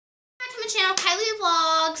channel, Kaylee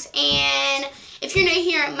Vlogs, and if you're new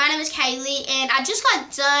here, my name is Kaylee, and I just got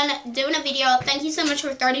done doing a video. Thank you so much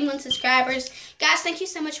for 31 subscribers. Guys, thank you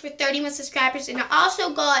so much for 31 subscribers, and I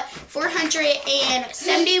also got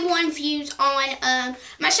 471 views on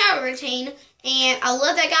my shower routine, and I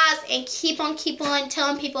love that, guys, and keep on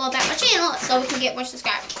telling people about my channel so we can get more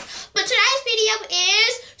subscribers. But today's video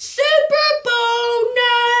is Super Bowl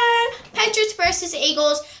night, Patriots versus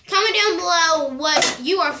Eagles. Comment down below what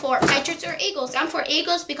you are for, Patriots or Eagles. I'm for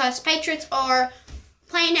Eagles because Patriots are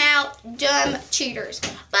playing out dumb cheaters.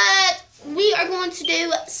 But we are going to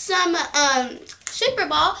do some Super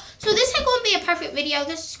Bowl. So this ain't going to be a perfect video.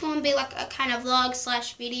 This is going to be like a kind of vlog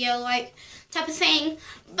slash video like type of thing.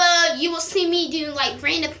 But you will see me doing like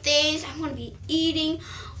random things. I'm going to be eating.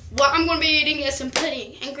 What I'm going to be eating is some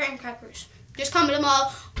pudding and graham crackers. Just comment below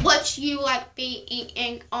what you like be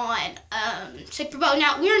eating on Super Bowl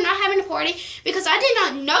night. We are not having a party because I did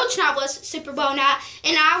not know tonight was Super Bowl night,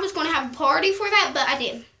 and I was going to have a party for that, but I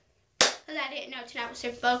didn't. Because I didn't know tonight was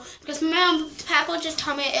Super Bowl because my mom and Papa just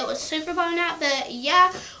told me it was Super Bowl night. But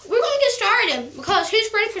yeah, we're going to get started because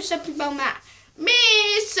who's ready for Super Bowl night? Me.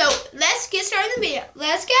 So let's get started in the video.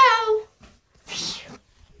 Let's go.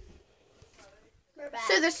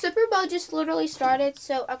 So the Super Bowl just literally started,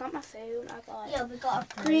 so I got my food. I got, we got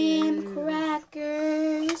graham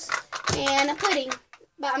crackers and a pudding.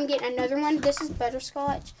 But I'm getting another one. This is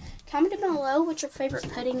butterscotch. Comment down below what your favorite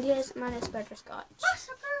pudding is. Mine is butterscotch.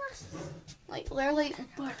 Like literally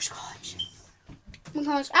butterscotch. Oh my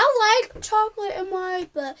gosh, I like chocolate and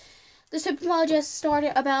white, but the Super Bowl just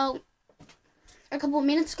started about a couple of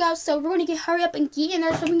minutes ago, so we're going to hurry up and get in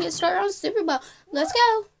there so we can get started on Super Bowl. Let's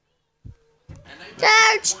go.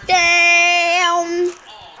 Touchdown.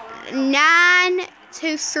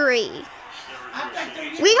 9-3.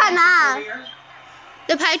 We got 9.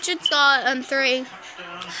 The Patriots got 3.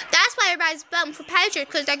 That's why everybody's voting for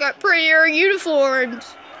Patriots, because they got prettier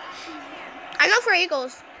uniforms. I go for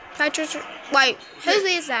Eagles. Patriots. Wait, whose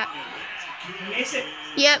is that?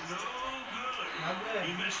 Yep.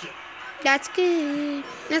 That's good.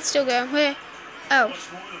 That's still good. Where? Oh.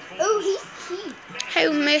 Oh, he's cute.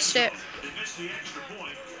 Who missed it? The extra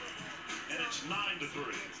point, and it's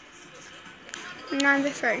 9-3.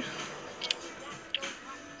 9-3.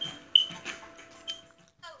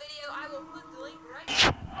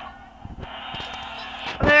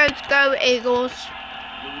 Let's go, Eagles.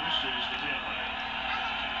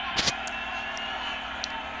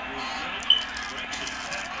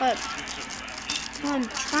 But I'm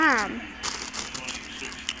trying.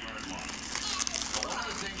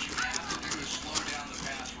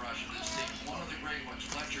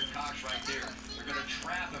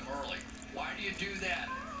 Why do you do that?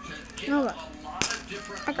 To give a lot of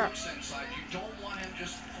different looks inside. You don't want him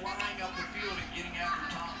just flying up the field and getting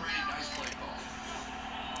after Tom Brady. Nice play call.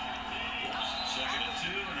 2nd and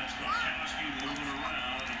 2, and that's Gronkowski moving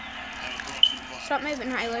around and across the 5. Stop moving,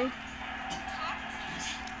 Hailey.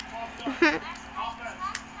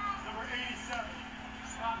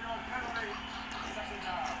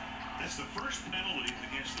 That's the first penalty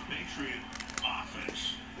against the Patriot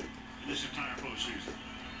offense in this entire postseason.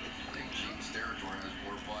 I think Gene's territory has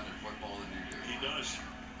more fun in football than you do. He does.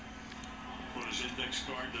 Put his index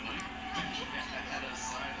card tonight. Had us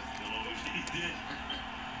sign it. He did.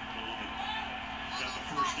 Got the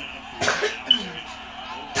first down for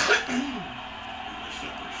second.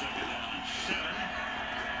 Second down and 7.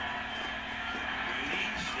 Brady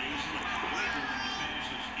stays in the pocket when the pass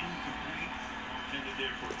is incomplete. Intended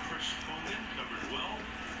there for Chris Foden, covered well.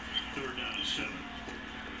 3rd down and 7.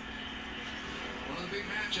 One of the big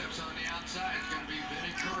matchups on the outside is going to be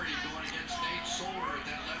Vinny Curry going against Nate Solder at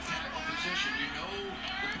that left tackle position. You know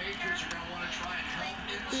the Patriots are going to want to try and help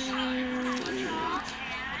inside for Fletcher Cox and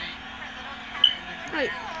company. Brandon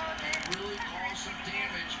Graham really caused some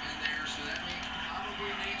damage in there, so that means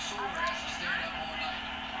probably Nate Solder has to stand up all night.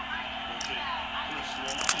 Chris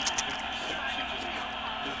Long is the reception to the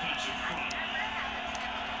defensive front.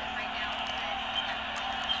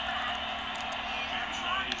 James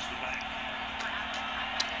White is the back.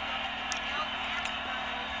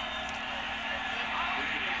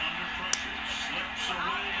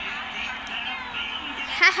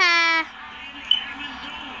 Haha.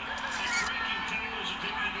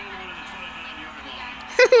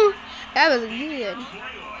 That was good.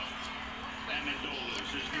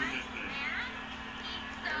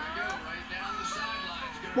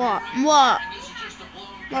 What?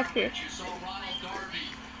 Look here.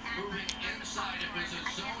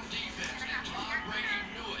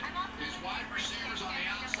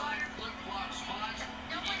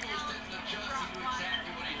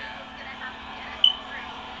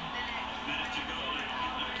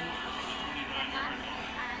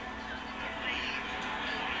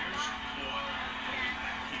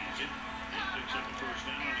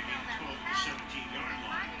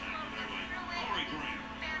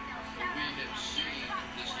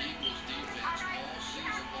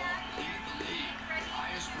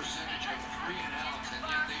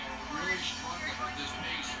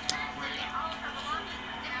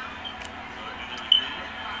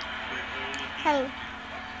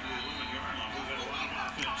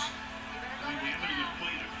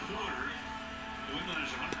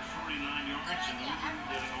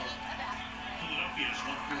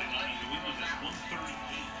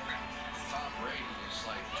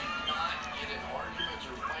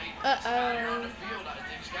 On the field, I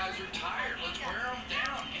think these guys are tired. Let's wear them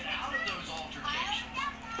down. Get out of those altercations.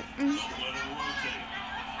 Let it rotate.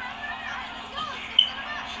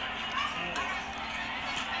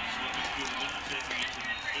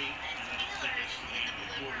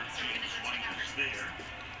 There.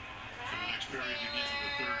 So the next period begins with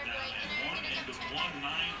a 3rd down and 1. End of 1-9-3.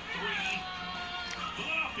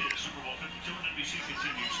 Philadelphia Super Bowl 52 and NBC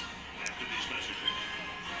continues after these messages.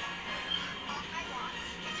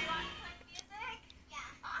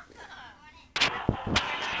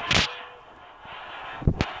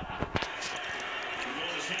 The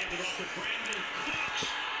ball is handed off to Brandon Cooks,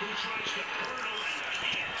 who tries to hurdle and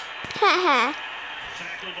can't. Haha.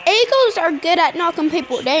 Tackled by Eagles are good at knocking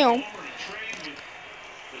people down. Trade with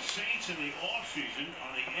the Saints in the offseason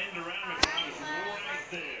on the end around it was right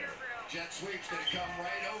there. Jet sweep's going to come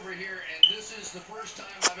right over here, and this is the first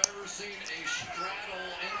time I've ever seen a straddle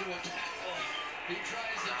into a tackle. He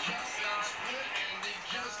tries to jump and split, and he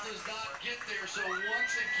just does not get there. So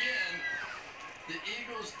once again, the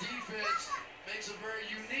Eagles defense makes a very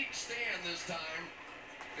unique stand this time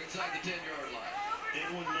inside the 10-yard line.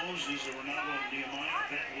 Edwin Moses and Ronaldo Nehemiah,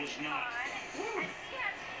 that was not.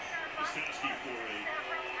 Kostowski for a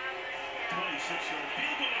 26-yard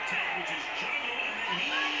field goal attempt, which is juggled, and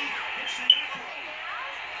then he hits the upright.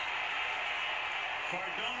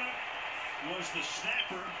 Cardona was the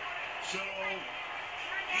snapper, so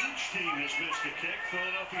each team has missed a kick.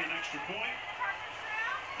 Philadelphia an extra point,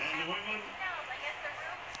 and New England,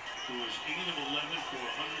 who was 8 of 11 for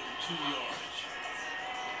 102 yards.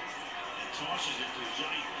 Tosses it to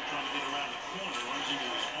Zite, trying to get around the corner, runs into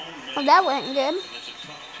his own man. Well, that wasn't good. And that's a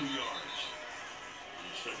tough 2 yards. And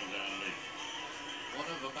 2nd down and 8. One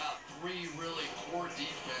of about 3 really poor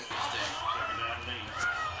defenses there. 2nd down and 8.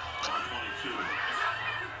 On 22.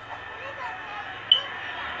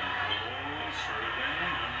 Survey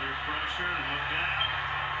under pressure, look out,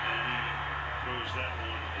 and he throws that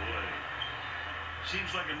one away.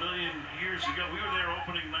 Seems like a million years ago. We were there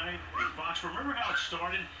opening night in Foxborough. Remember how it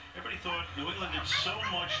started? Everybody thought New England did so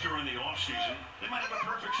much during the offseason. They might have a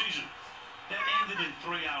perfect season. That ended in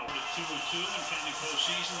 3 hours. 2-2 and counting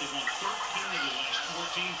postseason. They've won 13 of the last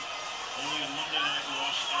 14. Only a Monday night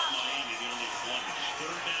loss at Miami, the only blemish.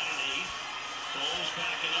 3rd down and 8. Ball's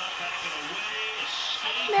backing up, backing away.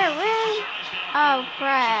 Escape. They're in. Oh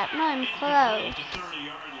crap! Not even close. To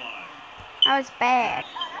 30-yard line. That was bad.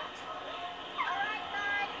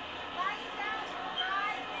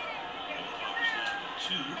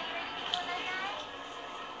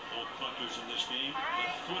 Both punters in this game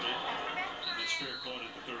left-footed, and it's fair caught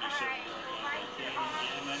at the 37-yard line by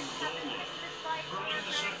Danny Amendola. Early in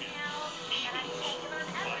the 2nd, Eagles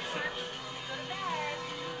by 6.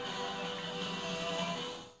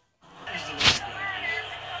 As the lead goes,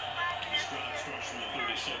 the stride starts from the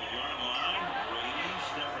 37-yard line. Brady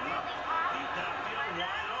stepping up, deep downfield,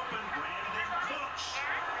 wide open. Brandon Cooks.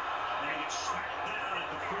 And he gets smacked down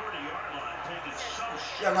at the 40-yard line, taking some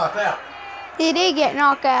shot. Got knocked out. He did get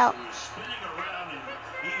knocked out. He was spinning around, and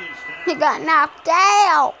he is down He got knocked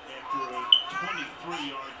out. after a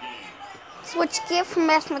 23-yard gain. That's what you get for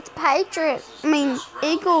messing with the Patriots. I mean,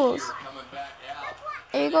 Eagles. Coming back out.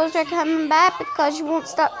 Eagles are coming back because you won't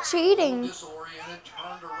stop cheating. Disoriented,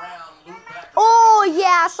 turned around, looped back. Oh,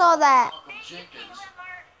 yeah, I saw that. Malcolm Jenkins.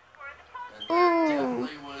 And there Ooh.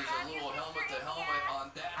 definitely was a little helmet-to-helmet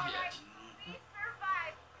on that hit.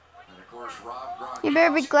 And of course, Rob Gronkowski. You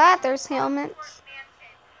better be glad there's helmets.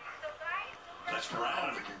 That's Out Brown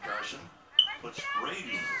of the concussion. puts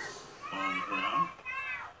Brady on the ground.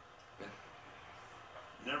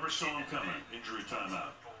 Never saw him coming. Injury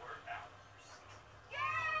timeout.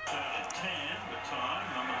 10, the time,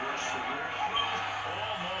 on the worst severe.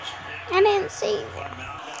 Almost picked I didn't see it. by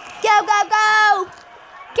Malcolm. Go, go, go!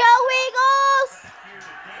 Go, Eagles!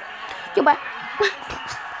 Goodbye.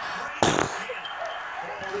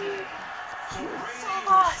 So Brady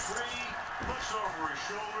was free, looks over his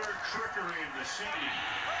shoulder, trickery and deceit.